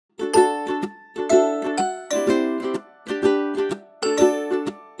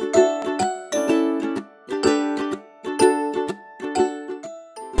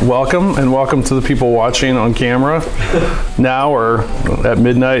welcome, and welcome to the people watching on camera now or at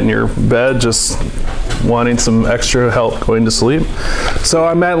midnight in your bed just wanting some extra help going to sleep. So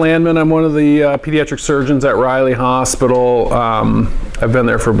I'm Matt Landman. I'm one of the pediatric surgeons at Riley Hospital. I've been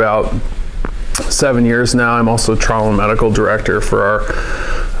there for about 7 years now. I'm also trauma medical director for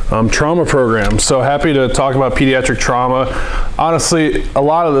our trauma program. So happy to talk about pediatric trauma. Honestly, a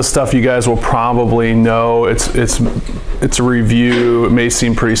lot of this stuff you guys will probably know. It's a review. It may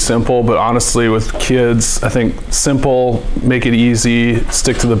seem pretty simple, but honestly with kids, I think simple, make it easy,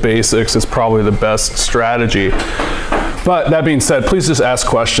 stick to the basics is probably the best strategy. But that being said, please just ask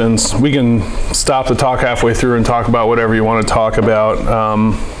questions. We can stop the talk halfway through and talk about whatever you want to talk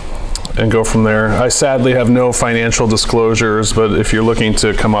about. And go from there. I sadly have no financial disclosures, but if you're looking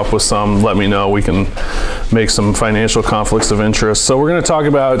to come up with some, let me know. We can make some financial conflicts of interest. So we're going to talk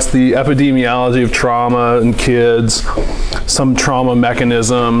about the epidemiology of trauma in kids, some trauma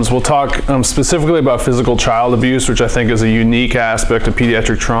mechanisms. We'll talk specifically about physical child abuse, which I think is a unique aspect of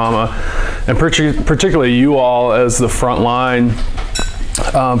pediatric trauma, and particularly you all as the front line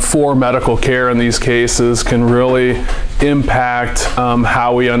for medical care in these cases can really impact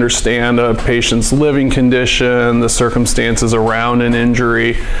how we understand a patient's living condition, the circumstances around an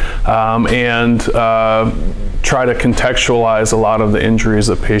injury, and try to contextualize a lot of the injuries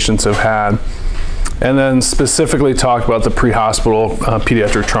that patients have had. And then specifically talk about the pre-hospital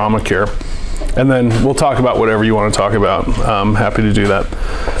pediatric trauma care. And then we'll talk about whatever you want to talk about. I'm happy to do that.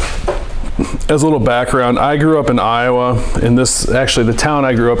 As a little background, I grew up in Iowa. Actually the town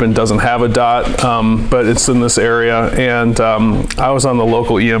I grew up in doesn't have a DOT, but it's in this area. And I was on the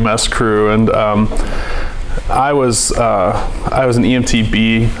local EMS crew, and I was an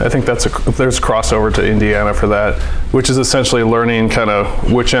EMT-B. I think there's crossover to Indiana for that, which is essentially learning kind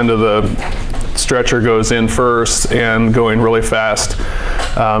of which end of the stretcher goes in first and going really fast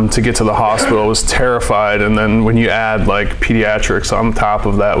to get to the hospital. Was terrified, and then when you add like pediatrics on top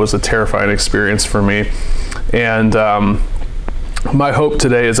of that, was a terrifying experience for me. And my hope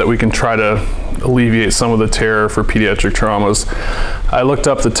today is that we can try to alleviate some of the terror for pediatric traumas. I looked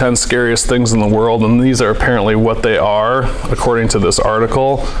up the 10 scariest things in the world, and these are apparently what they are according to this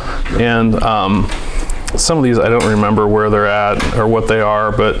article. And some of these I don't remember where they're at or what they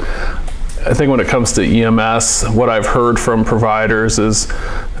are, but I think when it comes to EMS, what I've heard from providers is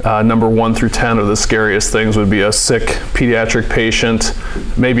number 1 through 10 of the scariest things would be a sick pediatric patient,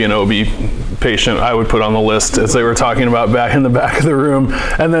 maybe an OB patient I would put on the list as they were talking about back in the back of the room,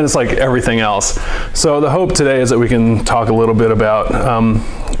 and then it's like everything else. So the hope today is that we can talk a little bit about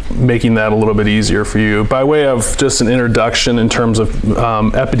making that a little bit easier for you. By way of just an introduction in terms of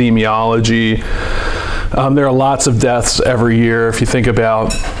epidemiology, there are lots of deaths every year. If you think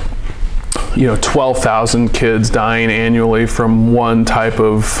about 12,000 kids dying annually from one type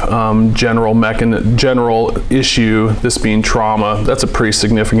of general issue, this being trauma. That's a pretty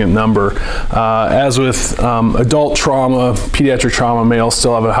significant number. As with adult trauma, pediatric trauma may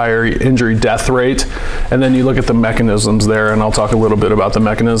still have a higher injury death rate. And then you look at the mechanisms there, and I'll talk a little bit about the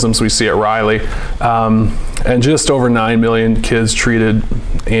mechanisms we see at Riley. And just over 9 million kids treated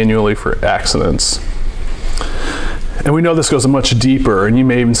annually for accidents. And we know this goes much deeper, and you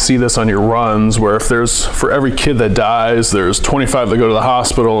may even see this on your runs, where for every kid that dies, there's 25 that go to the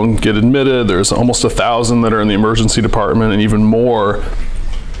hospital and get admitted. There's almost 1,000 that are in the emergency department, and even more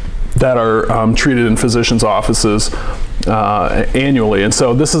that are treated in physicians' offices annually. And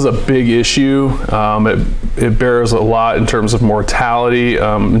so this is a big issue. It bears a lot in terms of mortality,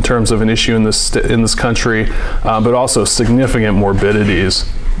 in terms of an issue in this country, but also significant morbidities.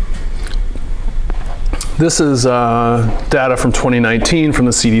 This is data from 2019 from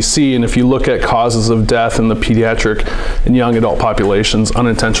the CDC, and if you look at causes of death in the pediatric and young adult populations,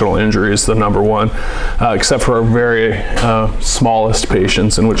 unintentional injury is the number 1, except for our very smallest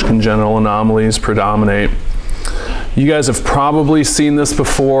patients in which congenital anomalies predominate. You guys have probably seen this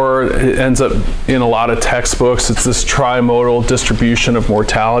before. It ends up in a lot of textbooks. It's this trimodal distribution of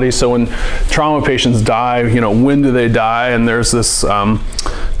mortality. So when trauma patients die, when do they die? And there's this,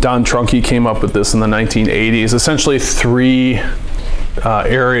 Don Trunke came up with this in the 1980s, essentially 3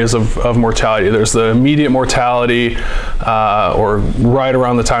 areas of mortality. There's the immediate mortality, or right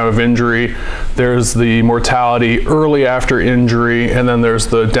around the time of injury. There's the mortality early after injury, and then there's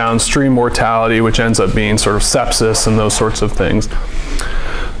the downstream mortality, which ends up being sort of sepsis and those sorts of things.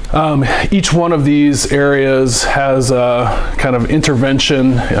 Each one of these areas has a kind of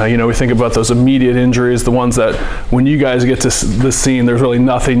intervention. We think about those immediate injuries, the ones that when you guys get to the scene, there's really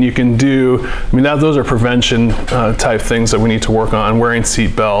nothing you can do. I mean, those are prevention type things that we need to work on, wearing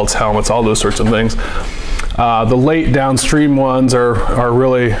seat belts, helmets, all those sorts of things. The late downstream ones are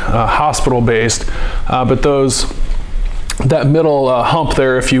really hospital-based, but that middle hump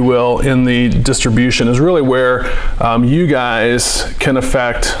there, if you will, in the distribution is really where you guys can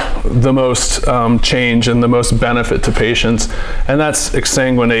affect the most change and the most benefit to patients. And that's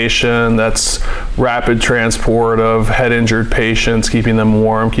exsanguination, that's rapid transport of head injured patients, keeping them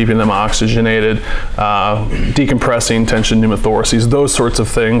warm, keeping them oxygenated, decompressing tension pneumothoraces, those sorts of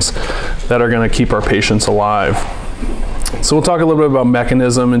things that are going to keep our patients alive. So we'll talk a little bit about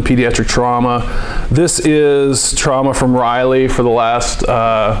mechanism in pediatric trauma. This is trauma from Riley for the last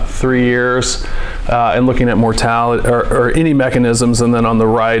 3 years, and looking at mortality or any mechanisms, and then on the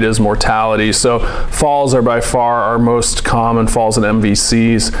right is mortality. So falls are by far our most common, falls and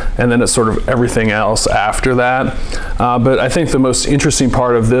MVCs, and then it's sort of everything else after that. But I think the most interesting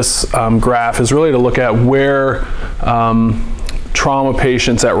part of this graph is really to look at where trauma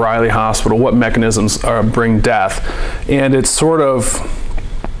patients at Riley Hospital, what mechanisms bring death. And it's sort of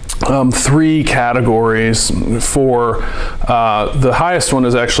 3 categories. For the highest one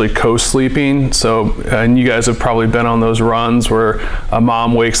is actually co-sleeping. So, and you guys have probably been on those runs where a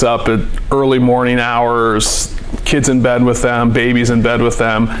mom wakes up at early morning hours, kids in bed with them, babies in bed with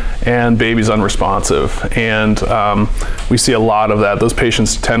them, and baby's unresponsive. And we see a lot of that. Those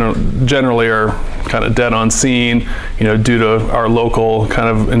patients generally are kind of dead on scene, you know, due to our local kind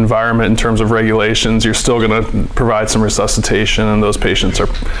of environment in terms of regulations. You're still going to provide some resuscitation, and those patients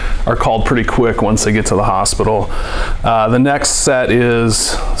are called pretty quick once they get to the hospital. The next set is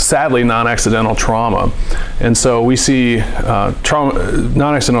sadly non-accidental trauma. And so we see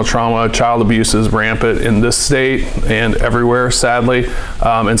non-accidental trauma, child abuse is rampant in this state and everywhere, sadly.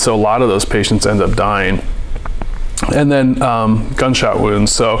 And so a lot of those patients end up dying. And then gunshot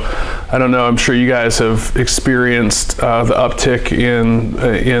wounds. So I don't know, I'm sure you guys have experienced the uptick in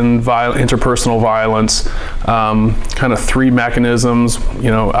interpersonal violence. Kind of 3 mechanisms.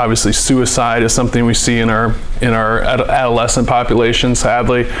 You know, obviously suicide is something we see in our adolescent population,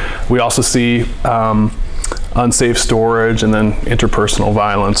 sadly. We also see unsafe storage, and then interpersonal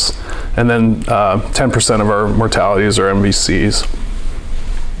violence. And then 10% of our mortalities are MVCs.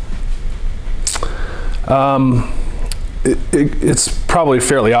 It's probably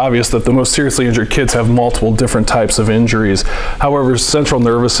fairly obvious that the most seriously injured kids have multiple different types of injuries. However, central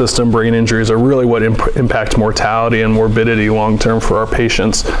nervous system brain injuries are really what impact mortality and morbidity long-term for our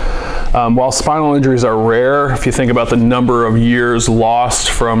patients. While spinal injuries are rare, if you think about the number of years lost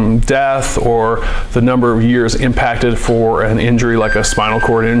from death or the number of years impacted for an injury like a spinal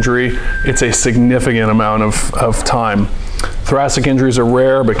cord injury, it's a significant amount of time. Thoracic injuries are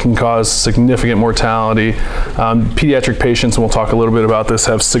rare but can cause significant mortality. Pediatric patients, and we'll talk a little bit about this,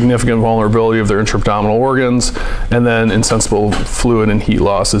 have significant vulnerability of their intra-abdominal organs, and then insensible fluid and heat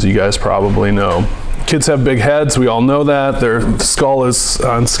loss, as you guys probably know. Kids have big heads, we all know that. Their skull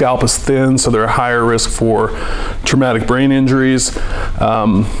and scalp is thin, so they're a higher risk for traumatic brain injuries.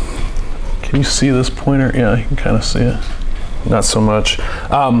 Can you see this pointer? Yeah, you can kind of see it. Not so much.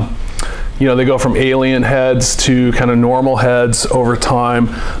 You know, they go from alien heads to kind of normal heads over time,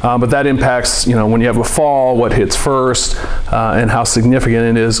 but that impacts, you know, when you have a fall, what hits first, and how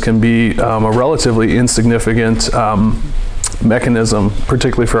significant it is can be a relatively insignificant mechanism,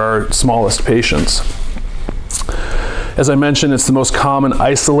 particularly for our smallest patients. As I mentioned, it's the most common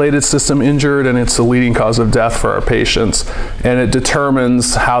isolated system injured, and it's the leading cause of death for our patients, and it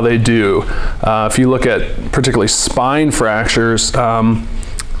determines how they do. If you look at particularly spine fractures,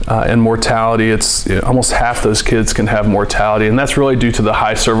 and mortality, it's almost half those kids can have mortality, and that's really due to the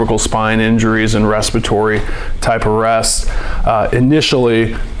high cervical spine injuries and respiratory type arrests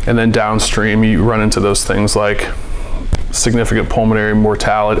initially, and then downstream you run into those things like significant pulmonary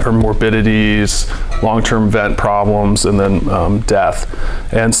mortality or morbidities, long-term vent problems, and then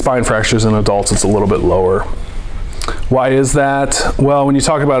death. And spine fractures in adults, it's a little bit lower. Why is that? Well, when you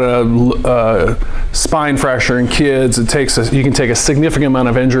talk about a spine fracture in kids, you can take a significant amount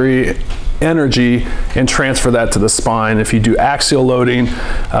of energy and transfer that to the spine. If you do axial loading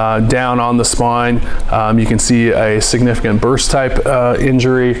down on the spine, you can see a significant burst type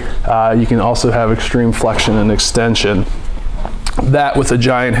injury. You can also have extreme flexion and extension. That with a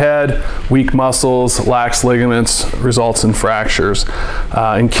giant head, weak muscles, lax ligaments, results in fractures.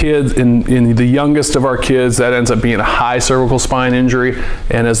 In kids, in the youngest of our kids, that ends up being a high cervical spine injury,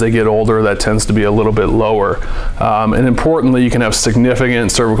 and as they get older, that tends to be a little bit lower. And importantly, you can have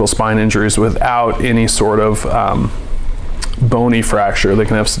significant cervical spine injuries without any sort of bony fracture. They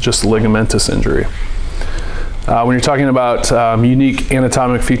can have just ligamentous injury. When you're talking about unique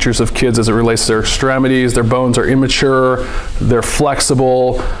anatomic features of kids as it relates to their extremities, their bones are immature, they're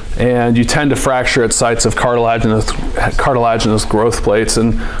flexible, and you tend to fracture at sites of cartilaginous growth plates.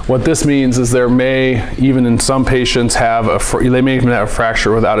 And what this means is there may, even in some patients, they may even have a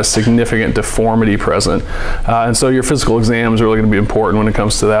fracture without a significant deformity present. And so your physical exam is really going to be important when it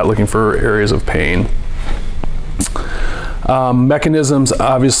comes to that, looking for areas of pain. Mechanisms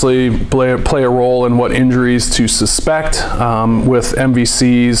obviously play a role in what injuries to suspect. With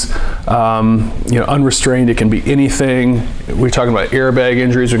MVCs, unrestrained, it can be anything. We're talking about airbag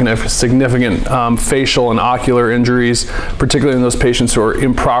injuries. We can have significant facial and ocular injuries, particularly in those patients who are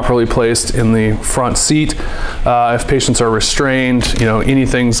improperly placed in the front seat. If patients are restrained,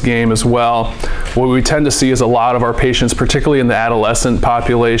 anything's game as well. What we tend to see is a lot of our patients, particularly in the adolescent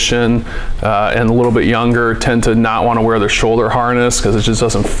population and a little bit younger, tend to not want to wear their shoulder harness because it just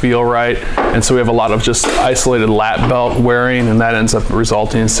doesn't feel right. And so we have a lot of just isolated lat belt wearing, and that ends up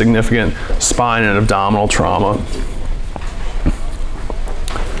resulting in significant spine and abdominal trauma.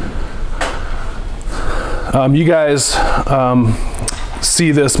 You guys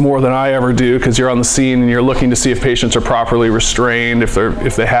see this more than I ever do because you're on the scene and you're looking to see if patients are properly restrained, if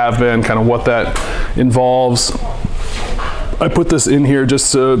they have been, kind of what that involves. I put this in here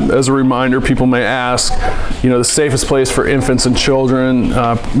just as a reminder. People may ask, the safest place for infants and children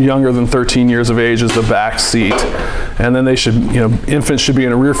younger than 13 years of age is the back seat. And then they should, infants should be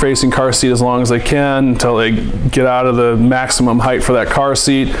in a rear-facing car seat as long as they can until they get out of the maximum height for that car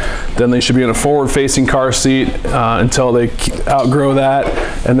seat. Then they should be in a forward-facing car seat until they outgrow that.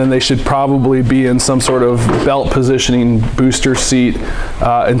 And then they should probably be in some sort of belt positioning booster seat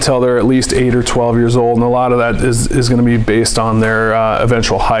until they're at least 8 or 12 years old. And a lot of that is going to be based on their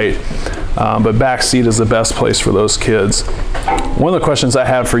eventual height. But back seat is the best place for those kids. One of the questions I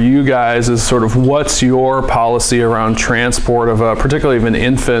have for you guys is sort of what's your policy around transport of particularly of an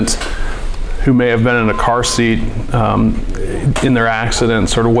infant who may have been in a car seat in their accident?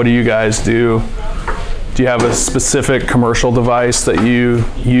 Sort of what do you guys do? Do you have a specific commercial device that you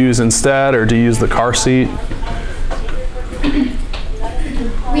use instead, or do you use the car seat?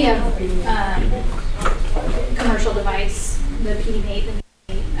 We have commercial device, the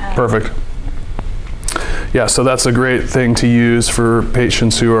PD-8. Perfect. Yeah, so that's a great thing to use for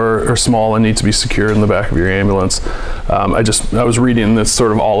patients who are small and need to be secured in the back of your ambulance. I was reading this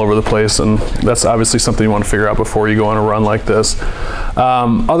sort of all over the place, and that's obviously something you want to figure out before you go on a run like this.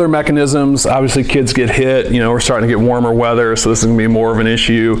 Other mechanisms, obviously kids get hit. We're starting to get warmer weather, so this is going to be more of an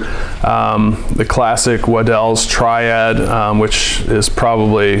issue. The classic Waddell's triad, which is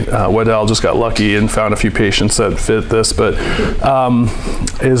probably, Waddell just got lucky and found a few patients that fit this, but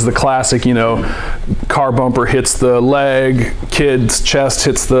is the classic, car bumper hits the leg, kid's chest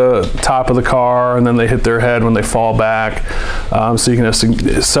hits the top of the car, and then they hit their head when they fall back. So you can have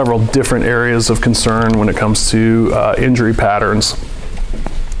several different areas of concern when it comes to injury patterns.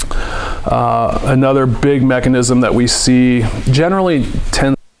 Another big mechanism that we see generally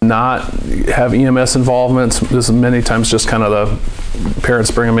tends to not have EMS involvement. This is many times just kind of the parents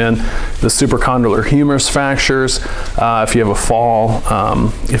bring them in. The supracondylar humerus fractures, if you have a fall.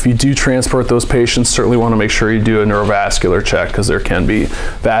 If you do transport those patients, certainly want to make sure you do a neurovascular check because there can be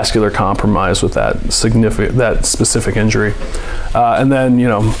vascular compromise with that specific injury. And then,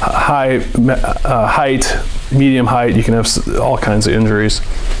 height, medium height, you can have all kinds of injuries.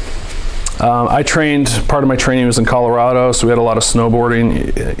 Part of my training was in Colorado, so we had a lot of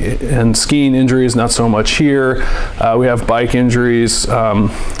snowboarding and skiing injuries, not so much here. We have bike injuries,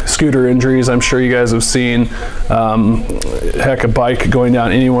 scooter injuries, I'm sure you guys have seen. Heck, a bike going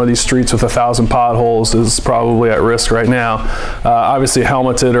down any one of these streets with 1,000 potholes is probably at risk right now. Obviously,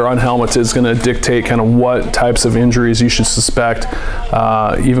 helmeted or unhelmeted is going to dictate kind of what types of injuries you should suspect.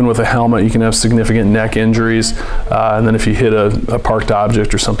 Even with a helmet, you can have significant neck injuries. And then if you hit a parked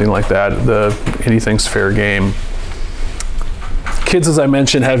object or something like that, anything's fair game. Kids, as I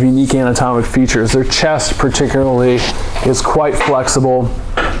mentioned, have unique anatomic features. Their chest particularly is quite flexible.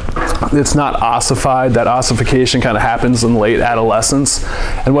 It's not ossified. That ossification kind of happens in late adolescence.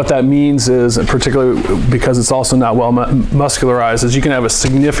 And what that means is, and particularly because it's also not well muscularized, is you can have a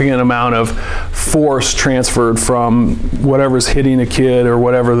significant amount of force transferred from whatever's hitting a kid or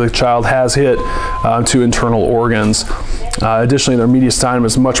whatever the child has hit to internal organs. Additionally, their mediastinum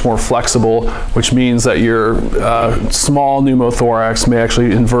is much more flexible, which means that your small pneumothorax may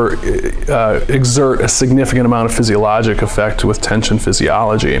actually exert a significant amount of physiologic effect with tension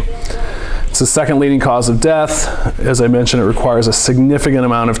physiology. It's the second leading cause of death. As I mentioned, it requires a significant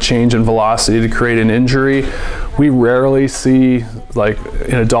amount of change in velocity to create an injury. We rarely see, like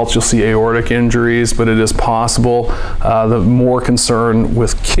in adults, you'll see aortic injuries, but it is possible. The more concern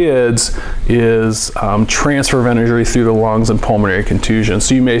with kids is transfer of energy through the lungs and pulmonary contusion.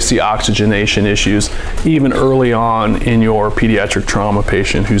 So you may see oxygenation issues even early on in your pediatric trauma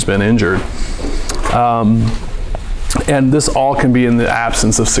patient who's been injured. And this all can be in the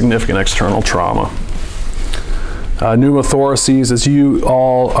absence of significant external trauma. Pneumothoraces, as you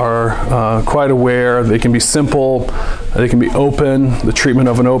all are quite aware, they can be simple, they can be open. The treatment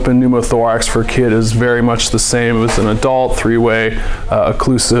of an open pneumothorax for a kid is very much the same as an adult, three-way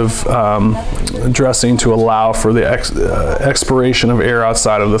occlusive dressing to allow for the expiration of air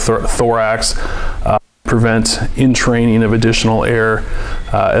outside of the thorax, prevent entraining of additional air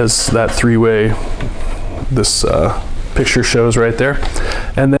as that three-way, this picture shows right there.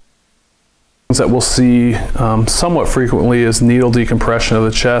 And then that we'll see somewhat frequently is needle decompression of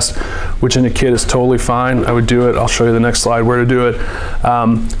the chest, which in a kid is totally fine. I would do it. I'll show you the next slide where to do it.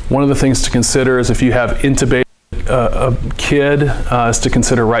 One of the things to consider is if you have intubated a kid is to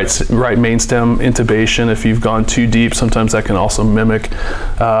consider right mainstem intubation. If you've gone too deep, sometimes that can also mimic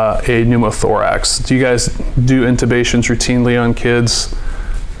a pneumothorax. Do you guys do intubations routinely on kids?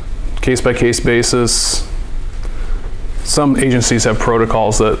 Case-by-case basis? Some agencies have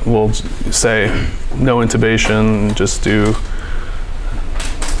protocols that will say no intubation, just do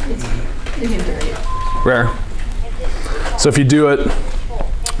rare. So if you do it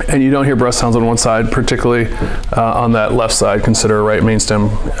and you don't hear breath sounds on one side, particularly on that left side, consider right mainstem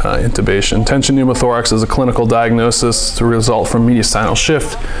intubation. Tension pneumothorax is a clinical diagnosis to result from mediastinal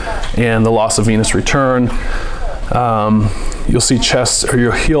shift and the loss of venous return. You'll see chest, or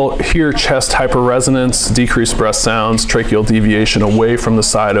you'll hear chest hyperresonance, decreased breath sounds, tracheal deviation away from the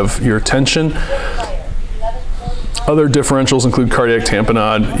side of your tension. Other differentials include cardiac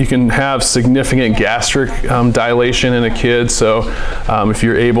tamponade. You can have significant gastric dilation in a kid, so if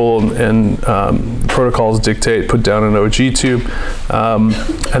you're able and protocols dictate, put down an OG tube,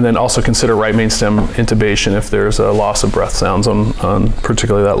 and then also consider right mainstem intubation if there's a loss of breath sounds on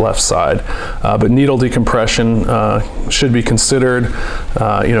particularly that left side. But needle decompression should be considered.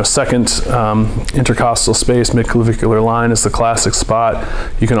 Second intercostal space, midclavicular line is the classic spot.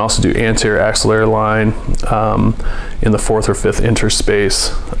 You can also do anterior axillary line in the fourth or fifth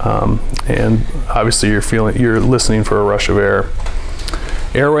interspace, and obviously you're listening for a rush of air.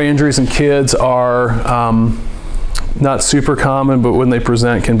 Airway injuries in kids are not super common, but when they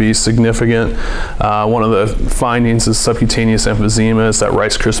present can be significant. One of the findings is subcutaneous emphysema, is that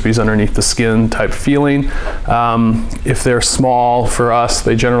Rice Krispies underneath the skin type feeling. If they're small, for us,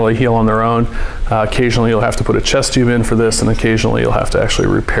 they generally heal on their own. Occasionally you'll have to put a chest tube in for this, and occasionally you'll have to actually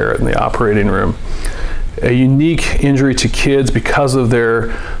repair it in the operating room. A unique injury to kids because of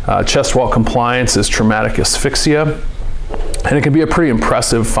their chest wall compliance is traumatic asphyxia. And it can be a pretty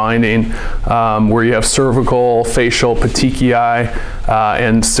impressive finding where you have cervical, facial, petechiae,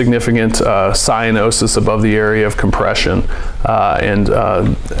 and significant cyanosis above the area of compression. And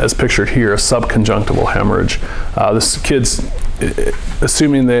as pictured here, a subconjunctival hemorrhage. This kids,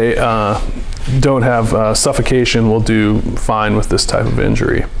 assuming they don't have suffocation, will do fine with this type of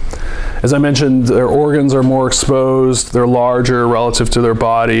injury. As I mentioned, their organs are more exposed, they're larger relative to their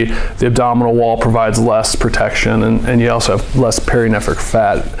body, the abdominal wall provides less protection, and you also have less perinephric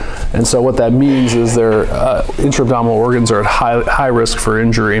fat. And so what that means is their intra-abdominal organs are at high risk for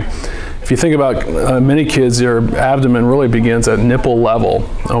injury. If you think about many kids, their abdomen really begins at nipple level,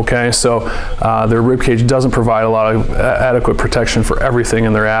 okay? So their rib cage doesn't provide a lot of adequate protection for everything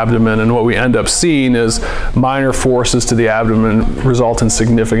in their abdomen, and what we end up seeing is minor forces to the abdomen result in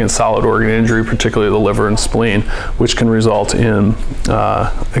significant solid organ injury, particularly the liver and spleen, which can result in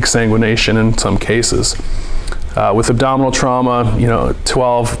exsanguination in some cases. With abdominal trauma, up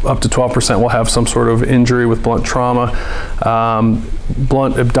to 12% will have some sort of injury with blunt trauma.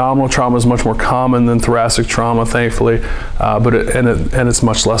 Blunt abdominal trauma is much more common than thoracic trauma, thankfully, but it's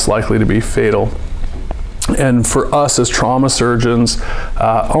much less likely to be fatal. And for us as trauma surgeons,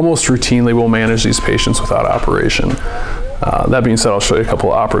 almost routinely we'll manage these patients without operation. That being said, I'll show you a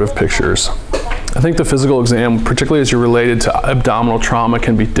couple of operative pictures. I think the physical exam, particularly as you're related to abdominal trauma,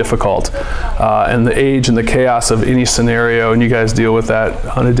 can be difficult. And the age and the chaos of any scenario, and you guys deal with that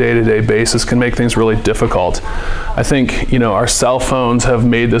on a day-to-day basis, can make things really difficult. I think, our cell phones have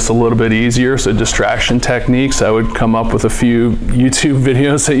made this a little bit easier, so distraction techniques, I would come up with a few YouTube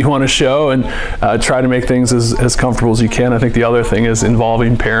videos that you want to show and try to make things as comfortable as you can. I think the other thing is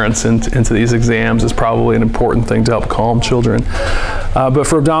involving parents into these exams is probably an important thing to help calm children. But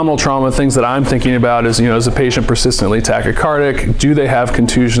for abdominal trauma, things that I'm thinking about is, is a patient persistently tachycardic? Do they have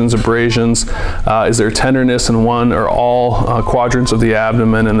contusions, abrasions? Is there tenderness in one or all quadrants of the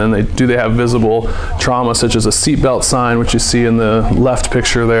abdomen? And then do they have visible trauma, such as a seatbelt sign, which you see in the left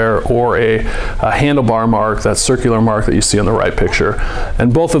picture there, or a handlebar mark, that circular mark that you see in the right picture?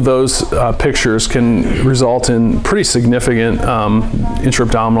 And both of those pictures can result in pretty significant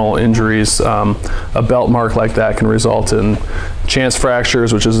intra-abdominal injuries. A belt mark like that can result in chance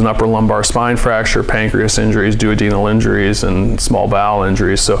fractures, which is an upper lumbar spine fracture, pancreas injuries, duodenal injuries, and small bowel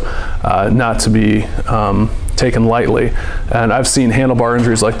injuries. So not to be taken lightly. And I've seen handlebar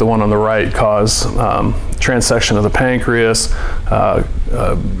injuries like the one on the right cause transection of the pancreas,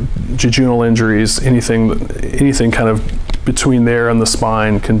 jejunal injuries, anything kind of between there and the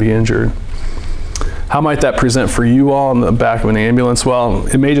spine can be injured. How might that present for you all in the back of an ambulance? Well,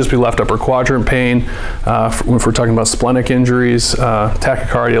 it may just be left upper quadrant pain. If we're talking about splenic injuries,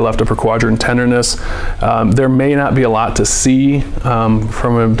 tachycardia, left upper quadrant tenderness. There may not be a lot to see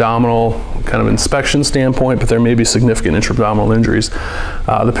from an abdominal kind of inspection standpoint, but there may be significant intra-abdominal injuries.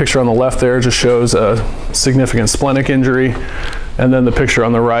 The picture on the left there just shows a significant splenic injury. And then the picture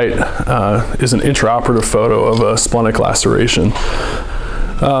on the right is an intraoperative photo of a splenic laceration.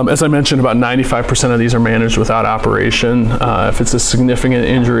 As I mentioned, about 95% of these are managed without operation. If it's a significant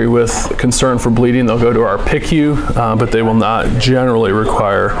injury with concern for bleeding, they'll go to our PICU, but they will not generally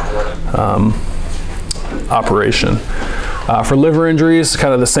require operation. For liver injuries,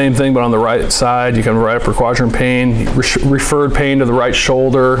 kind of the same thing, but on the right side, you can have right upper quadrant pain, referred pain to the right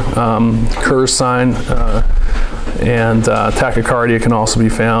shoulder, Kerr's sign, and tachycardia can also be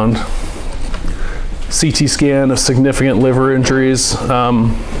found. CT scan of significant liver injuries,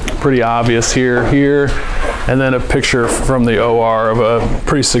 pretty obvious here, and then a picture from the OR of a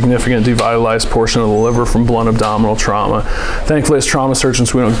pretty significant devitalized portion of the liver from blunt abdominal trauma. Thankfully, as trauma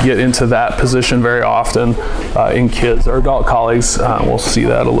surgeons, we don't get into that position very often in kids. Our adult colleagues will see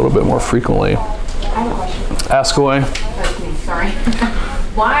that a little bit more frequently. I have a question. Ask away. That's me, sorry.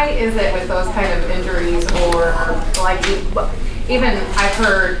 Why is it with those kind of injuries, or like even I've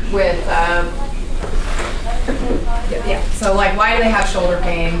heard with so like why do they have shoulder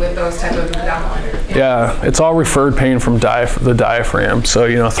pain with those type of abdominal injuries? Yeah, it's all referred pain from the diaphragm.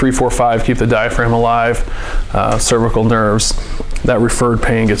 So 3, 4, 5 keep the diaphragm alive, cervical nerves. That referred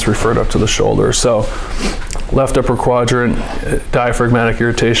pain gets referred up to the shoulder. So left upper quadrant, diaphragmatic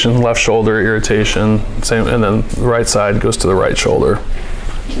irritation, left shoulder irritation, same, and then the right side goes to the right shoulder.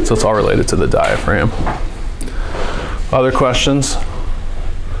 So it's all related to the diaphragm. Other questions?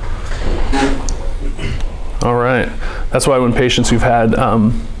 All right. That's why when patients who've had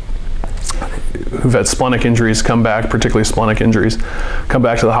splenic injuries come back, particularly splenic injuries, come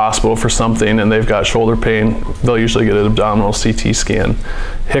back to the hospital for something and they've got shoulder pain, they'll usually get an abdominal CT scan.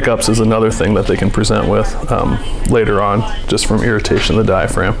 Hiccups is another thing that they can present with later on, just from irritation of the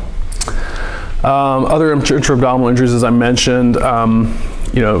diaphragm. Other intra-abdominal injuries, as I mentioned,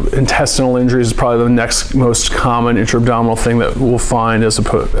 intestinal injuries is probably the next most common intra-abdominal thing that we'll find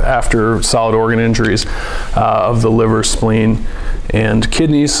after solid organ injuries of the liver, spleen, and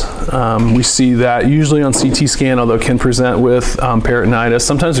kidneys. We see that usually on CT scan, although it can present with peritonitis.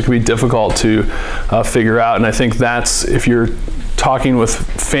 Sometimes it can be difficult to figure out, and I think that's, if you're talking with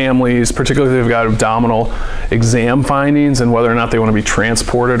families, particularly if they've got abdominal exam findings and whether or not they want to be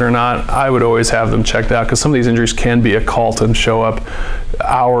transported or not, I would always have them checked out, because some of these injuries can be occult and show up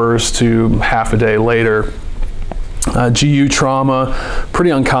hours to half a day later. GU trauma, pretty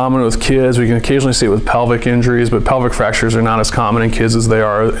uncommon with kids. We can occasionally see it with pelvic injuries, but pelvic fractures are not as common in kids as they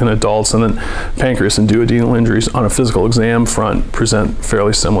are in adults. And then pancreas and duodenal injuries on a physical exam front present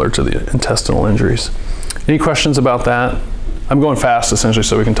fairly similar to the intestinal injuries. Any questions about that? I'm going fast essentially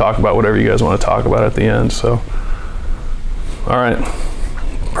so we can talk about whatever you guys want to talk about at the end. So, all right,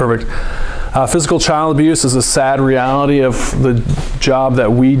 perfect. Physical child abuse is a sad reality of the job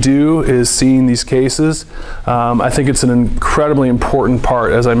that we do, is seeing these cases. I think it's an incredibly important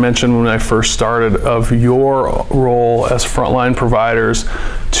part, as I mentioned when I first started, of your role as frontline providers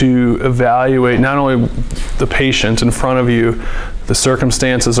to evaluate not only the patient in front of you, the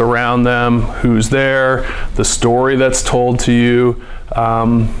circumstances around them, who's there, the story that's told to you,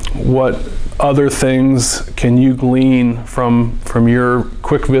 what other things can you glean from your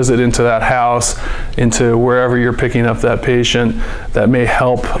quick visit into that house, into wherever you're picking up that patient, that may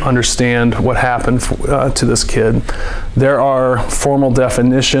help understand what happened to this kid. There are formal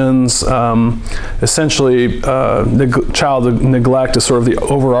definitions. Essentially, child neglect is sort of the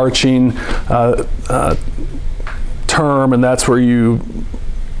overarching term, and that's where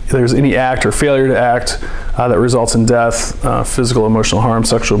there's any act or failure to act that results in death, physical, emotional harm,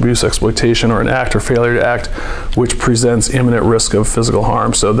 sexual abuse, exploitation, or an act or failure to act which presents imminent risk of physical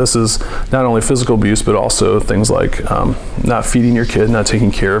harm. So this is not only physical abuse, but also things like not feeding your kid, not taking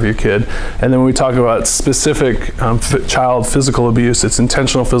care of your kid. And then when we talk about specific child physical abuse, it's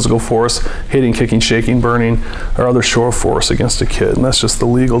intentional physical force, hitting, kicking, shaking, burning, or other show of force against a kid. And that's just the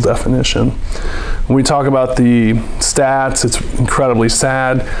legal definition. When we talk about the stats, it's incredibly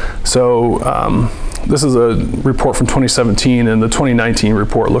sad. So this is a report from 2017, and the 2019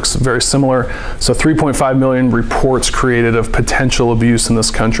 report looks very similar. So 3.5 million reports created of potential abuse in this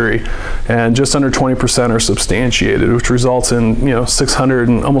country, and just under 20% are substantiated, which results in 600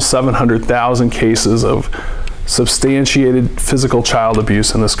 and almost 700,000 cases of substantiated physical child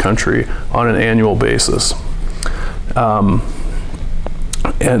abuse in this country on an annual basis.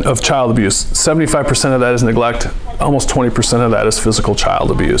 And of child abuse, 75% of that is neglect, almost 20% of that is physical child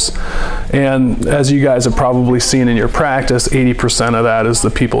abuse. And as you guys have probably seen in your practice, 80% of that is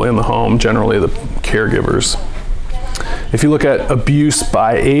the people in the home, generally the caregivers. If you look at abuse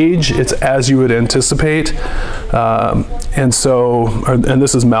by age, it's as you would anticipate. And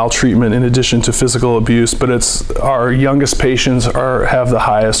this is maltreatment in addition to physical abuse, but it's our youngest patients have the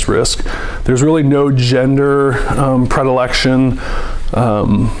highest risk. There's really no gender predilection.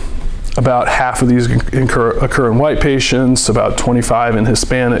 About half of these occur in white patients, about 25%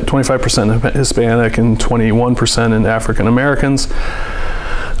 in Hispanic, and 21% in African Americans.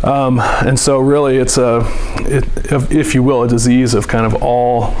 And so really it's if you will, a disease of kind of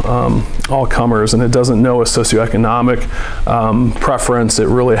all comers, and it doesn't know a socioeconomic preference. It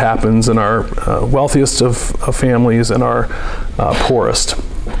really happens in our wealthiest of families and our poorest.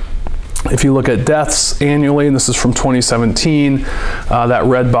 If you look at deaths annually, and this is from 2017, that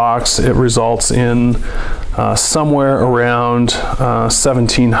red box, it results in somewhere around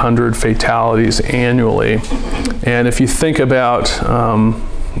 1,700 fatalities annually. And if you think about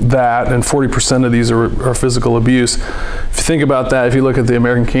that, and 40% of these are physical abuse. If you think about that, if you look at the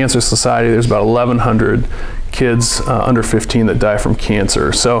American Cancer Society, there's about 1,100 kids under 15 that die from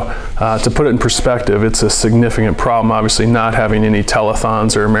cancer. So to put it in perspective, it's a significant problem. Obviously not having any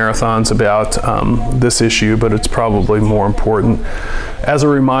telethons or marathons about this issue, but it's probably more important. As a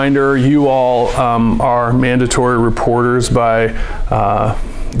reminder, you all are mandatory reporters by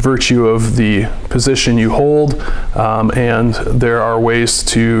virtue of the position you hold, and there are ways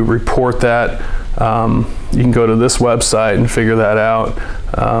to report that. You can go to this website and figure that out.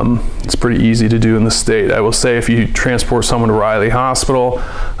 It's pretty easy to do in the state. I will say if you transport someone to Riley Hospital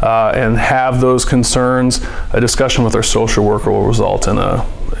and have those concerns, a discussion with our social worker will result in a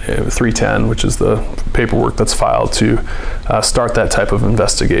 310, which is the paperwork that's filed to start that type of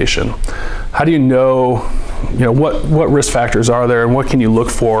investigation. How do you know what risk factors are there, and what can you look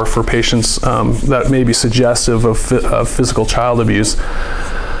for patients that may be suggestive of physical child abuse?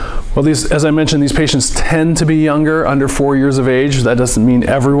 Well, as I mentioned, these patients tend to be younger, under 4 years of age. That doesn't mean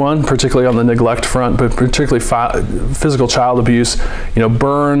everyone, particularly on the neglect front, but particularly physical child abuse.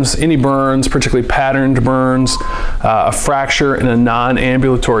 Burns, any burns, particularly patterned burns, a fracture in a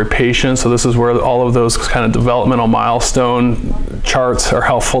non-ambulatory patient. So this is where all of those kind of developmental milestone charts are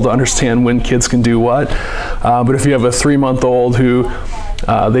helpful to understand when kids can do what. But if you have a 3-month-old who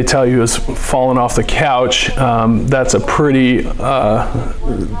they tell you has fallen off the couch, that's a pretty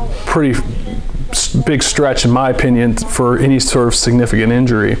big stretch, in my opinion, for any sort of significant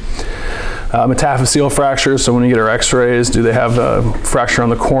injury. Metaphyseal fractures, so when you get our x-rays, do they have a fracture on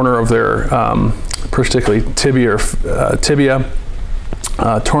the corner of their particularly tibia or tibia?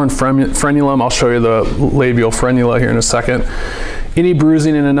 Torn frenulum, I'll show you the labial frenula here in a second. Any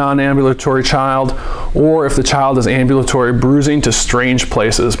bruising in a non-ambulatory child, or if the child is ambulatory, bruising to strange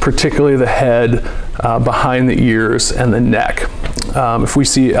places, particularly the head, behind the ears, and the neck. If we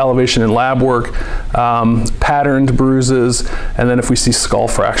see elevation in lab work, patterned bruises, and then if we see skull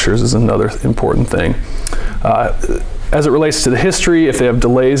fractures is another important thing. As it relates to the history, if they have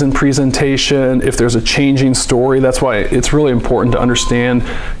delays in presentation, if there's a changing story, that's why it's really important to understand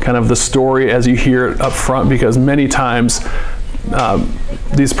kind of the story as you hear it up front, because many times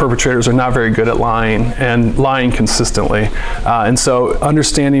these perpetrators are not very good at lying, and lying consistently. And so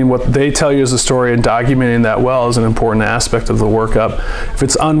understanding what they tell you as a story and documenting that well is an important aspect of the workup. If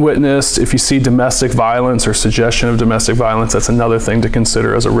it's unwitnessed, if you see domestic violence or suggestion of domestic violence, that's another thing to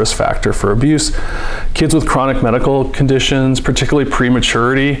consider as a risk factor for abuse. Kids with chronic medical conditions, particularly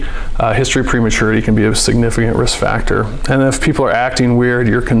prematurity, history of prematurity can be a significant risk factor. And if people are acting weird,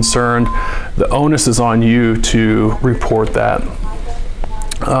 you're concerned, the onus is on you to report that.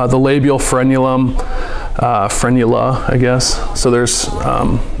 The labial frenulum, frenula, I guess. So there's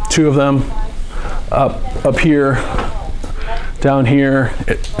 2 of them, up here, down here,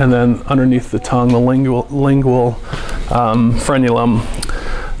 and then underneath the tongue, the lingual frenulum.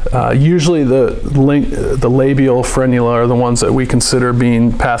 Usually the labial frenula are the ones that we consider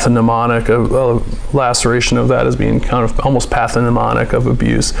being pathognomonic. A laceration of that as being kind of almost pathognomonic of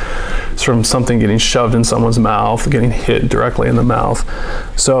abuse. It's from something getting shoved in someone's mouth, getting hit directly in the mouth.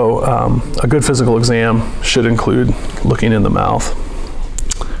 So a good physical exam should include looking in the mouth.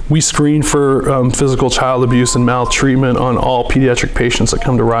 We screen for physical child abuse and maltreatment on all pediatric patients that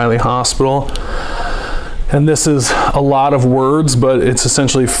come to Riley Hospital. And this is a lot of words, but it's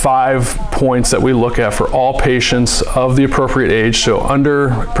essentially 5 points that we look at for all patients of the appropriate age. So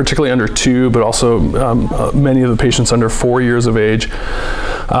particularly under 2, but also many of the patients under 4 years of age.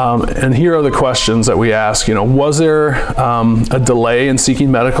 And here are the questions that we ask. Was there a delay in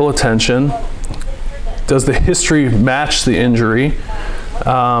seeking medical attention? Does the history match the injury?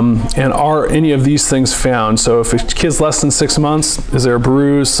 And are any of these things found? So if a kid's less than 6 months, is there a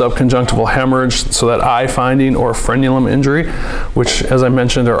bruise, subconjunctival hemorrhage, so that eye finding, or frenulum injury, which, as I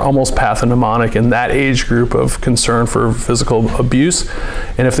mentioned, are almost pathognomonic in that age group of concern for physical abuse?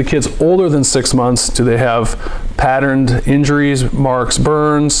 And if the kid's older than 6 months, do they have patterned injuries, marks,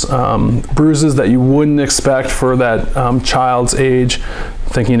 burns, bruises that you wouldn't expect for that child's age?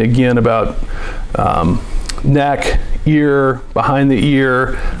 Thinking again about neck, ear, behind the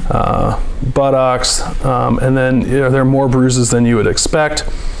ear, buttocks, and then are there more bruises than you would expect?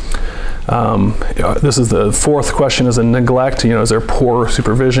 This is the 4th question, is a neglect. Is there poor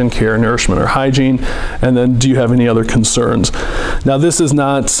supervision, care, nourishment, or hygiene? And then, do you have any other concerns? Now, this is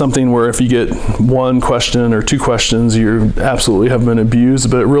not something where if you get 1 question or 2 questions, you absolutely have been abused,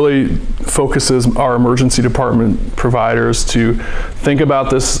 but it really focuses our emergency department providers to think about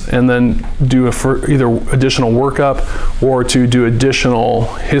this and then do either additional workup or to do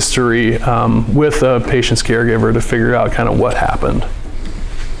additional history with a patient's caregiver to figure out kind of what happened.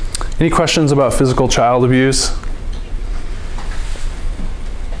 Any questions about physical child abuse?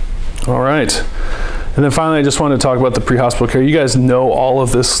 All right. And then finally, I just want to talk about the pre-hospital care. You guys know all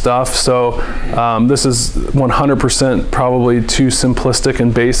of this stuff, so this is 100% probably too simplistic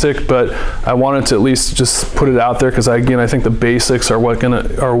and basic, but I wanted to at least just put it out there because, again, I think the basics are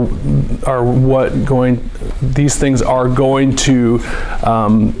these things are going to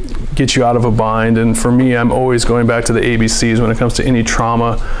get you out of a bind. And for me, I'm always going back to the ABCs when it comes to any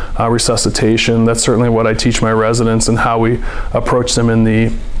trauma resuscitation. That's certainly what I teach my residents and how we approach them in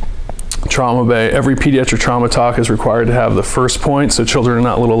the trauma bay. Every pediatric trauma talk is required to have the first point, so children are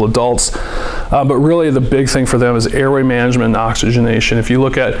not little adults. But really the big thing for them is airway management and oxygenation. If you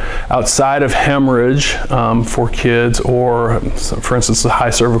look at outside of hemorrhage for kids, or for instance the high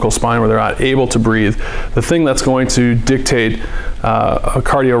cervical spine where they're not able to breathe, the thing that's going to dictate a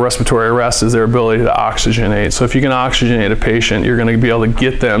cardiorespiratory arrest is their ability to oxygenate. So if you can oxygenate a patient, you're going to be able to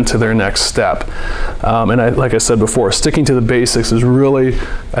get them to their next step. And like I said before, sticking to the basics is really,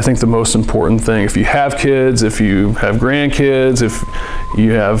 I think, the most important thing. If you have kids, if you have grandkids, if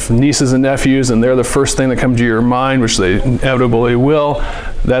you have nieces and nephews and they're the first thing that comes to your mind, which they inevitably will,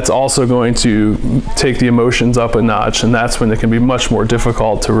 that's also going to take the emotions up a notch, and that's when it can be much more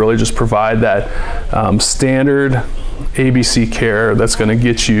difficult to really just provide that standard ABC care that's going to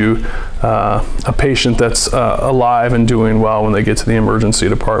get you a patient that's alive and doing well when they get to the emergency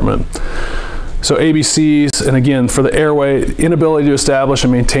department. So ABCs, and again, for the airway, inability to establish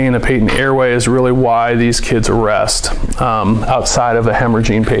and maintain a patent airway is really why these kids arrest outside of a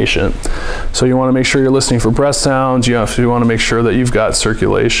hemorrhaging patient. So you want to make sure you're listening for breath sounds. You want to make sure that you've got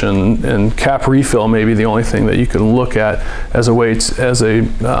circulation, and cap refill may be the only thing that you can look at as a way as a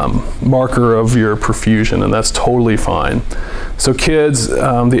marker of your perfusion, and that's totally fine. So kids,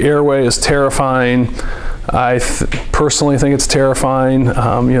 the airway is terrifying. I personally think it's terrifying. You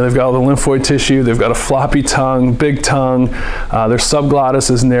know, they've got all the lymphoid tissue, they've got a floppy tongue, big tongue, their subglottis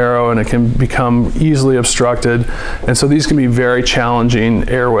is narrow and it can become easily obstructed. And so these can be very challenging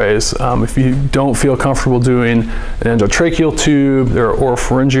airways. If you don't feel comfortable doing an endotracheal tube, there are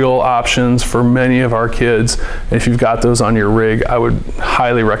oropharyngeal options for many of our kids. And if you've got those on your rig, I would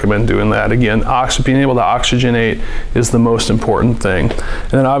highly recommend doing that. Again, being able to oxygenate is the most important thing.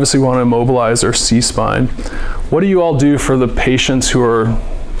 And then obviously we want to immobilize their C-spine. What do you all do for the patients who are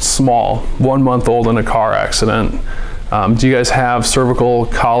small, 1 month old in a car accident? Do you guys have cervical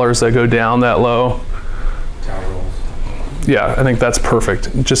collars that go down that low? Towel rolls. Yeah, I think that's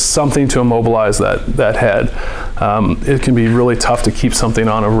perfect. Just something to immobilize that head. It can be really tough to keep something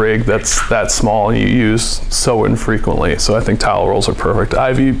on a rig that's that small and you use so infrequently. So I think towel rolls are perfect.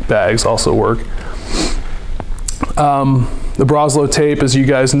 IV bags also work. The Broslow tape, as you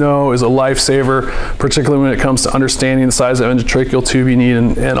guys know, is a lifesaver, particularly when it comes to understanding the size of endotracheal tube you need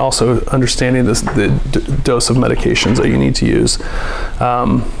and also understanding the dose of medications that you need to use.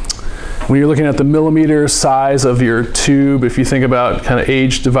 When you're looking at the millimeter size of your tube, if you think about kind of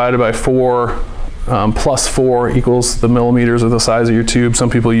age divided by 4, plus 4 equals the millimeters of the size of your tube. Some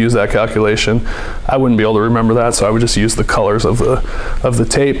people use that calculation. I wouldn't be able to remember that, so I would just use the colors of the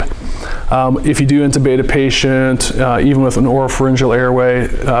tape. If you do intubate a patient, even with an oropharyngeal airway,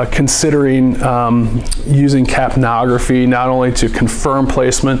 considering using capnography, not only to confirm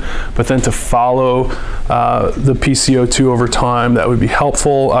placement, but then to follow the PCO2 over time, that would be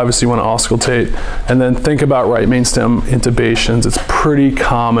helpful. Obviously you want to auscultate. And then think about right mainstem intubations. It's pretty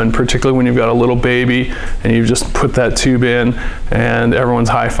common, particularly when you've got a little baby and you just put that tube in and everyone's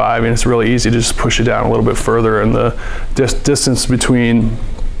high-fiving. It's really easy to just push it down a little bit further, and the distance between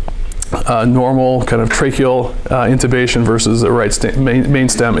normal kind of tracheal intubation versus a right main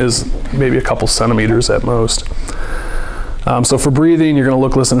stem is maybe a couple centimeters at most. So for breathing, you're going to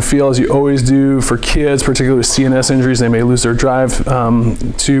look, listen, and feel as you always do. For kids, particularly with CNS injuries, they may lose their drive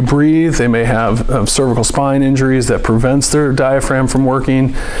to breathe. They may have cervical spine injuries that prevents their diaphragm from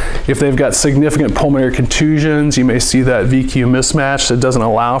working. If they've got significant pulmonary contusions, you may see that VQ mismatch that doesn't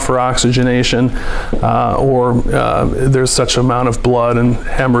allow for oxygenation, or there's such amount of blood and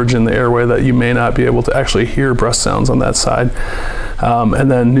hemorrhage in the airway that you may not be able to actually hear breath sounds on that side. And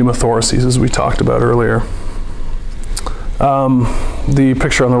then pneumothoraces, as we talked about earlier. The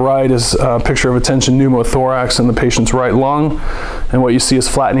picture on the right is a picture of a tension pneumothorax in the patient's right lung. And what you see is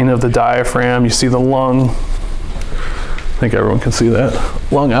flattening of the diaphragm. You see the lung, I think everyone can see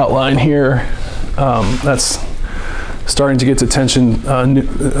that, lung outline here. That's starting to get to tension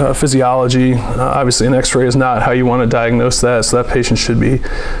physiology. Obviously an x-ray is not how you want to diagnose that, so that patient should be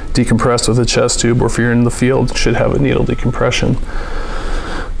decompressed with a chest tube, or if you're in the field, should have a needle decompression.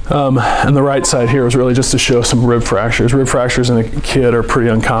 And the right side here was really just to show some rib fractures. Rib fractures in a kid are pretty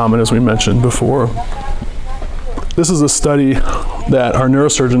uncommon, as we mentioned before. This is a study that our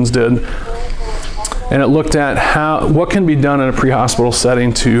neurosurgeons did, and it looked at what can be done in a pre-hospital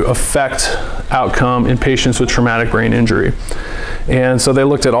setting to affect outcome in patients with traumatic brain injury. And so they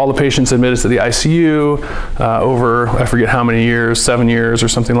looked at all the patients admitted to the ICU over, I forget how many years, 7 years or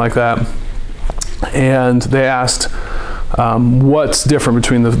something like that. And they asked, what's different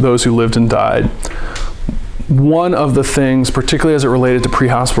between those who lived and died? One of the things, particularly as it related to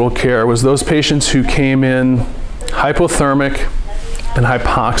pre-hospital care, was those patients who came in hypothermic and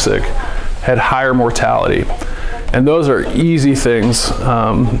hypoxic had higher mortality. And those are easy things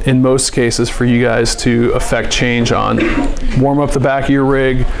in most cases for you guys to affect change on. Warm up the back of your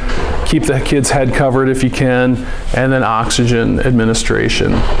rig, keep the kid's head covered if you can, and then oxygen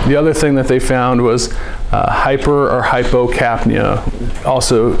administration. The other thing that they found was hyper or hypocapnia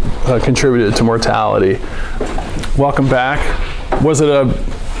also contributed to mortality. Welcome back. Was it a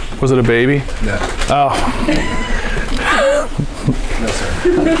baby? No. Oh. No,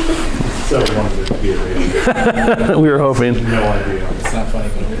 sir. So wanted it to be a baby. We were hoping. No idea. It's not funny,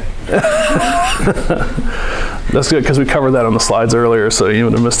 but okay. That's good, because we covered that on the slides earlier, so you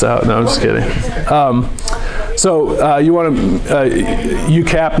would have missed out. No, I'm just kidding. So you want to,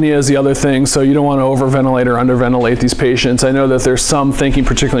 eucapnia is the other thing, so you don't want to overventilate or underventilate these patients. I know that there's some thinking,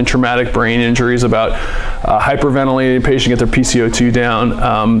 particularly in traumatic brain injuries, about hyperventilating a patient, get their PCO2 down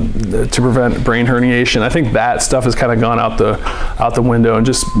to prevent brain herniation. I think that stuff has kind of gone out the window, and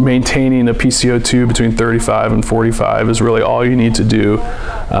just maintaining a PCO2 between 35 and 45 is really all you need to do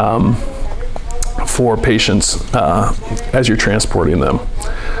for patients as you're transporting them.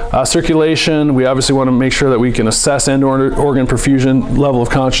 Circulation, we obviously want to make sure that we can assess end organ perfusion. Level of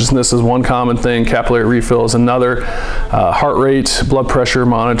consciousness is one common thing. Capillary refill is another. Heart rate, blood pressure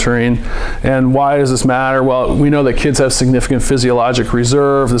monitoring. And why does this matter? Well, we know that kids have significant physiologic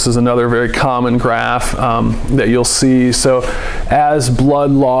reserve. This is another very common graph that you'll see. So as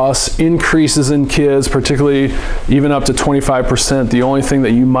blood loss increases in kids, particularly even up to 25%, the only thing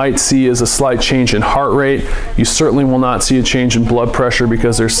that you might see is a slight change in heart rate. You certainly will not see a change in blood pressure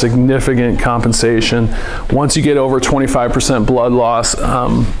because there's significant compensation. Once you get over 25% blood loss,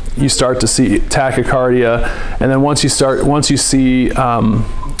 you start to see tachycardia, and then once you see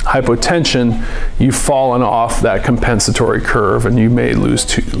hypotension, you've fallen off that compensatory curve, and you may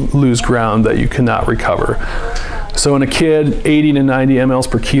lose ground that you cannot recover. So in a kid, 80 to 90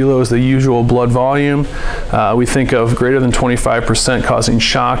 mLs per kilo is the usual blood volume. We think of greater than 25% causing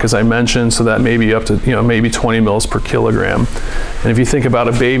shock, as I mentioned, so that may be up to maybe 20 mils per kilogram. And if you think about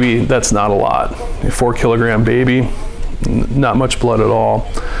a baby, that's not a lot. A 4-kilogram baby, not much blood at all.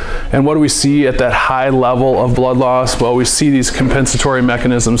 And what do we see at that high level of blood loss? Well, we see these compensatory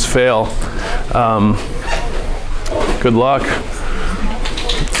mechanisms fail. Good luck.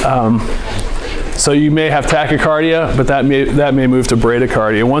 So you may have tachycardia, but that may move to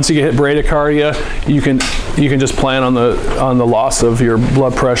bradycardia. Once you hit bradycardia, you can just plan on the loss of your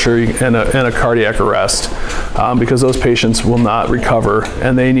blood pressure and a cardiac arrest, because those patients will not recover,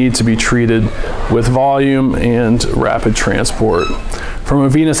 and they need to be treated with volume and rapid transport. From a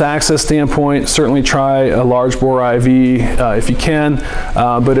venous access standpoint, certainly try a large bore IV if you can,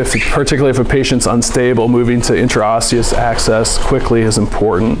 but particularly if a patient's unstable, moving to intraosseous access quickly is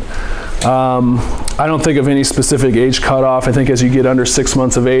important. I don't think of any specific age cutoff. I think as you get under 6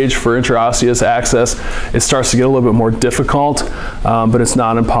 months of age for intraosseous access, it starts to get a little bit more difficult, but it's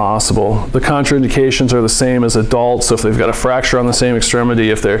not impossible. The contraindications are the same as adults. So if they've got a fracture on the same extremity,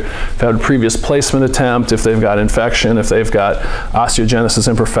 if they've had a previous placement attempt, if they've got infection, if they've got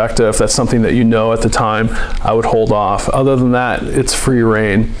osteogenesis imperfecta, if that's something that you know at the time, I would hold off. Other than that, it's free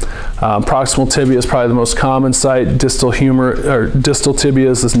reign. Proximal tibia is probably the most common site. Distal tibia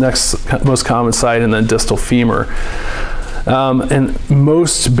is the next most common site, and then distal femur. And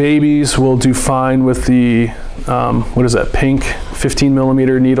most babies will do fine with the, what is that, pink 15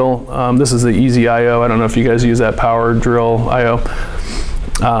 millimeter needle. This is the Easy IO. I don't know if you guys use that power drill IO.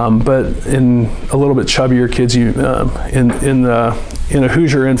 But in a little bit chubbier kids, in a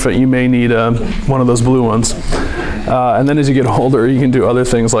Hoosier infant, you may need one of those blue ones. And then as you get older, you can do other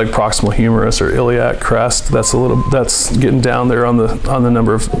things like proximal humerus or iliac crest. That's getting down there on the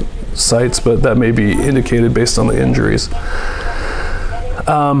number of sites, but that may be indicated based on the injuries.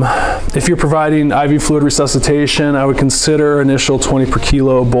 If you're providing IV fluid resuscitation, I would consider initial 20 per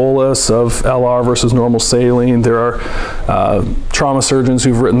kilo bolus of LR versus normal saline. There are trauma surgeons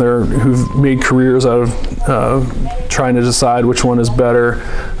who've made careers out of trying to decide which one is better.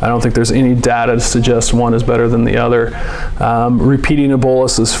 I don't think there's any data to suggest one is better than the other. Repeating a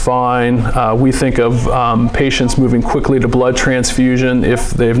bolus is fine. We think of patients moving quickly to blood transfusion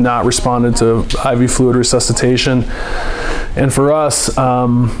if they've not responded to IV fluid resuscitation. And for us,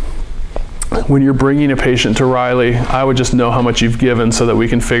 when you're bringing a patient to Riley, I would just know how much you've given so that we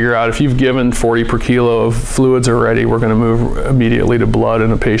can figure out if you've given 40 per kilo of fluids already, we're going to move immediately to blood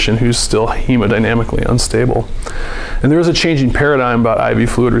in a patient who's still hemodynamically unstable. And there is a changing paradigm about IV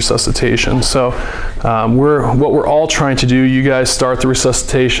fluid resuscitation. So what we're all trying to do, you guys start the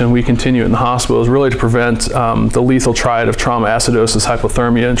resuscitation, we continue in the hospital, is really to prevent the lethal triad of trauma, acidosis,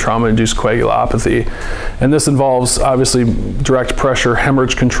 hypothermia, and trauma-induced coagulopathy. And this involves obviously direct pressure,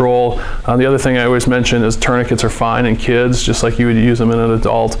 hemorrhage control. The other thing I always mention is tourniquets are fine in kids, just like you would use them in an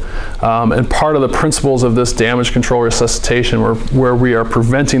adult. And part of the principles of this damage control resuscitation, where we are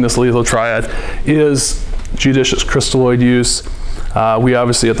preventing this lethal triad, is judicious crystalloid use. We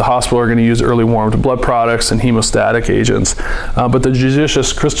obviously at the hospital are going to use early warmed blood products and hemostatic agents, but the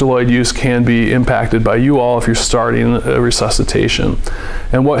judicious crystalloid use can be impacted by you all if you're starting a resuscitation.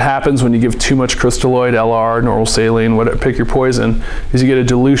 And what happens when you give too much crystalloid, LR, normal saline, pick your poison, is you get a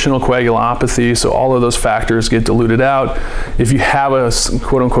dilutional coagulopathy, so all of those factors get diluted out. If you have a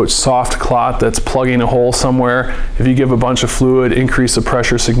quote-unquote soft clot that's plugging a hole somewhere, if you give a bunch of fluid, increase the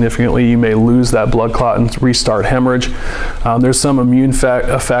pressure significantly, you may lose that blood clot and restart hemorrhage. There's some immune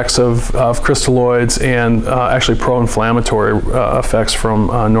effects of crystalloids and actually pro-inflammatory effects from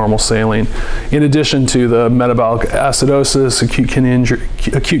normal saline. In addition to the metabolic acidosis, acute kidney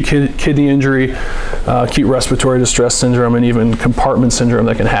injury, acute respiratory distress syndrome, and even compartment syndrome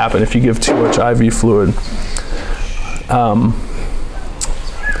that can happen if you give too much IV fluid.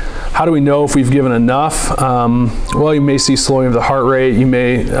 How do we know if we've given enough? Well, you may see slowing of the heart rate. You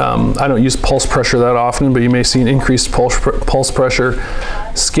may, I don't use pulse pressure that often, but you may see an increased pulse pressure.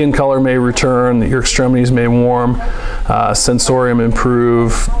 Skin color may return, your extremities may warm, sensorium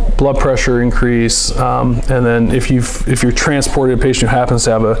improve, blood pressure increase, and then if you're transported a patient who happens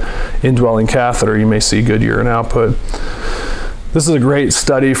to have a indwelling catheter, you may see good urine output. This is a great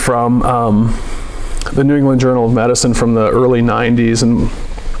study from the New England Journal of Medicine from the early 90s, and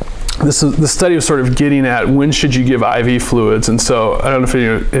the study was sort of getting at when should you give IV fluids. And so I don't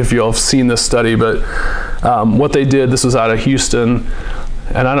know if you all have seen this study, but what they did, this was out of Houston,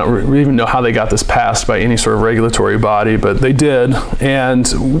 and I don't even know how they got this passed by any sort of regulatory body, but they did, and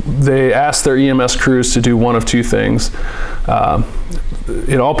they asked their EMS crews to do one of two things.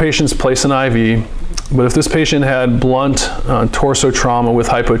 In all patients, place an IV, but if this patient had blunt torso trauma with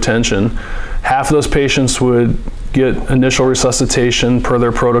hypotension, half of those patients would get initial resuscitation per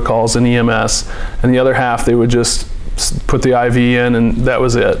their protocols in EMS, and the other half they would just put the IV in and that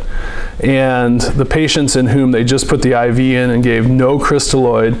was it. And the patients in whom they just put the IV in and gave no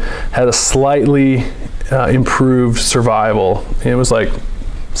crystalloid had a slightly improved survival. It was like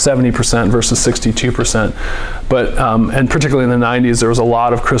 70% versus 62%. But, and particularly in the 90s, there was a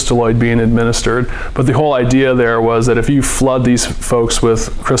lot of crystalloid being administered. But the whole idea there was that if you flood these folks with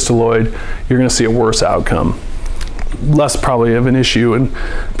crystalloid, you're going to see a worse outcome. Less probably of an issue in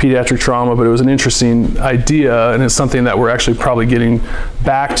pediatric trauma, but it was an interesting idea, and it's something that we're actually probably getting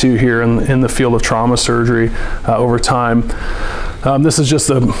back to here in the field of trauma surgery over time. This is just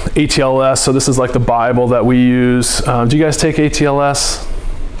the ATLS, so this is like the Bible that we use. Do you guys take ATLS?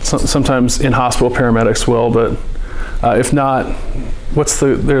 Sometimes in hospital paramedics will, but if not,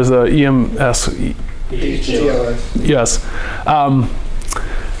 there's a EMS. ATLS. Yes.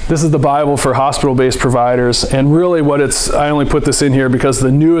 This is the Bible for hospital-based providers, and really I only put this in here because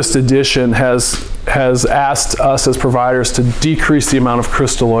the newest edition has asked us as providers to decrease the amount of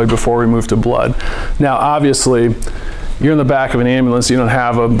crystalloid before we move to blood. Now, obviously, you're in the back of an ambulance, you don't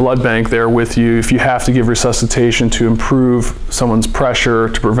have a blood bank there with you. If you have to give resuscitation to improve someone's pressure,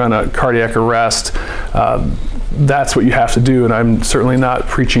 to prevent a cardiac arrest, that's what you have to do, and I'm certainly not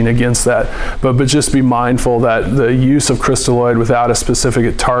preaching against that. But just be mindful that the use of crystalloid without a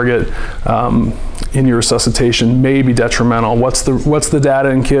specific target in your resuscitation may be detrimental. What's the data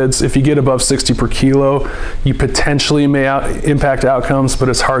in kids? If you get above 60 per kilo, you potentially may impact outcomes, but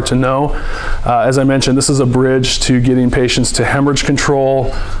it's hard to know. As I mentioned, this is a bridge to getting patients to hemorrhage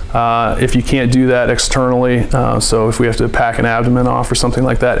control if you can't do that externally. So if we have to pack an abdomen off or something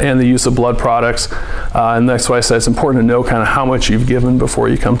like that, and the use of blood products. And that's why I said it's important to know kind of how much you've given before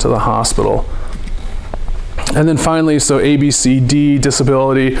you come to the hospital. And then finally, so ABCD,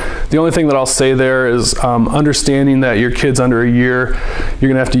 disability. The only thing that I'll say there is understanding that your kid's under a year, you're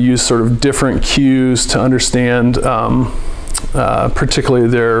gonna have to use sort of different cues to understand particularly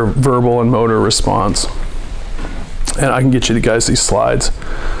their verbal and motor response. And I can get you guys these slides.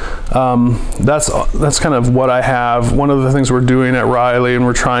 That's kind of what I have. One of the things we're doing at Riley, and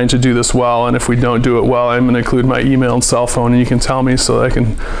we're trying to do this well, and if we don't do it well, I'm going to include my email and cell phone, and you can tell me so that I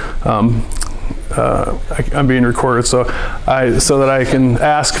can I'm being recorded, so that I can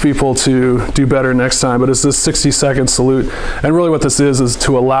ask people to do better next time. But it's this 60-second salute, and really what this is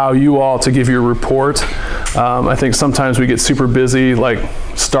to allow you all to give your report. I think sometimes we get super busy, like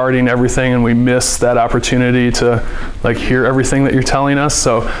starting everything, and we miss that opportunity to like hear everything that you're telling us.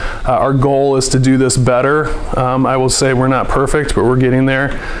 So our goal is to do this better. I will say we're not perfect, but we're getting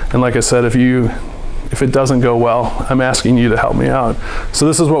there. And like I said, if it doesn't go well, I'm asking you to help me out. So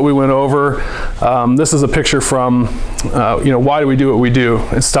this is what we went over. This is a picture from, why do we do what we do?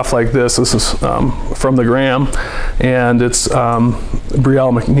 It's stuff like this. This is from the Gram, and it's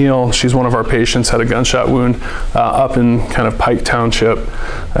Brielle McNeil. She's one of our patients, had a gunshot wound up in kind of Pike Township,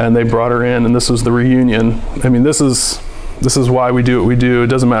 and they brought her in, and this was the reunion. I mean, this is why we do what we do. It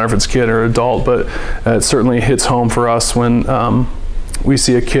doesn't matter if it's kid or adult, but it certainly hits home for us when we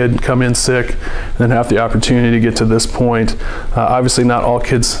see a kid come in sick and then have the opportunity to get to this point. Obviously not all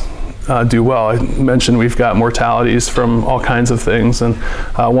kids do well. I mentioned we've got mortalities from all kinds of things, and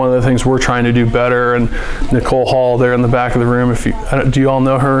one of the things we're trying to do better, and Nicole Hall there in the back of the room, do you all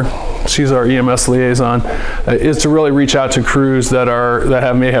know her? She's our EMS liaison, is to really reach out to crews that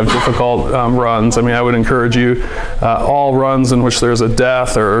may have difficult runs. I mean, I would encourage you, all runs in which there's a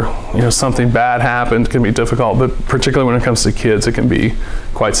death or something bad happened can be difficult, but particularly when it comes to kids, it can be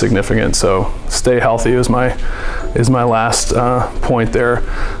quite significant. So stay healthy is my last point there.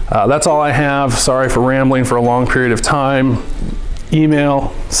 That's all I have. Sorry for rambling for a long period of time.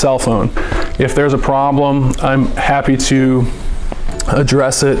 Email, cell phone. If there's a problem, I'm happy to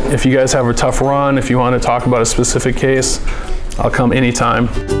address it. If you guys have a tough run, if you want to talk about a specific case, I'll come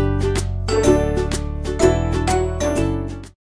anytime.